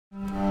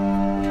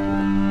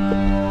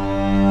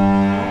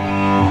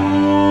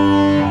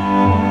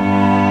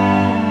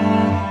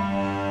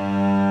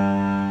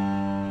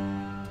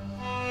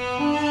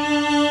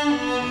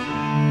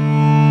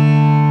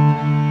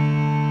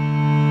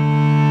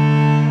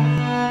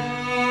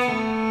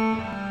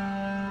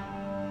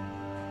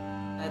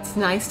it's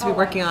nice to be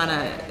working on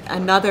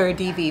another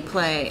Deevy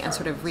play and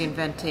sort of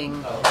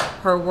reinventing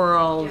her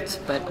world,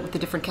 but with a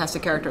different cast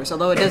of characters.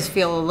 Although it does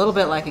feel a little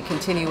bit like a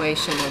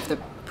continuation of the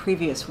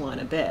previous one,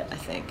 a bit, I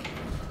think.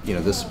 You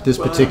know, this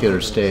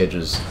particular stage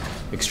is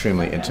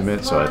extremely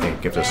intimate, so I think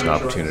it gives us an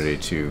opportunity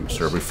to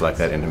sort of reflect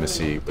that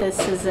intimacy. This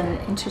is an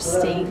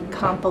interesting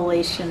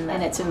compilation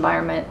in its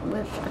environment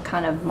with a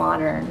kind of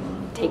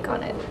modern take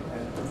on it.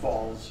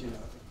 Falls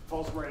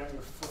right on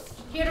your foot.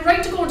 He had a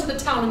right to go into the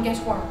town and get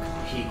work.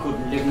 He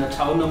couldn't live in a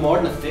town no more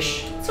than a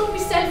fish. So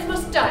himself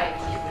must die.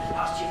 You will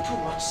not, you have too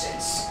much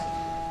sense.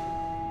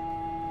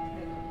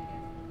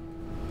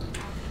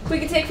 We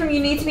can take from you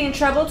need to be in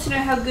trouble to know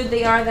how good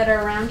they are that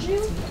are around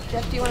you.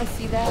 Jeff, do you want to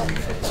see that?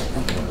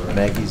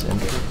 Maggie's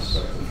entrance,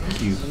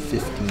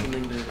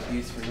 Q15.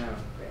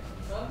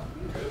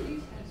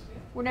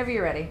 Whenever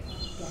you're ready.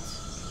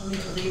 Yes. Only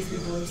to raise my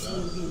voice and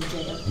you'll be in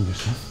jail.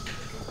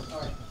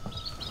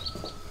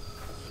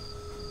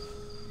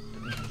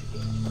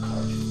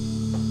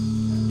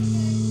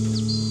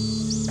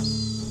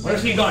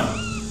 Where's he gone?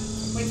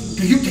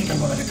 Do you think I'm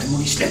gonna let the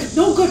money slip?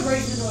 No good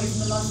raising the noise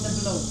in the lost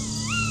envelope.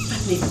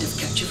 That needn't have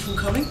kept you from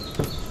coming.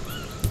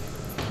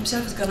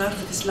 Himself has gone out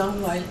of it this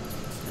long while,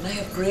 and I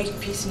have great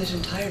peace in it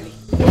entirely.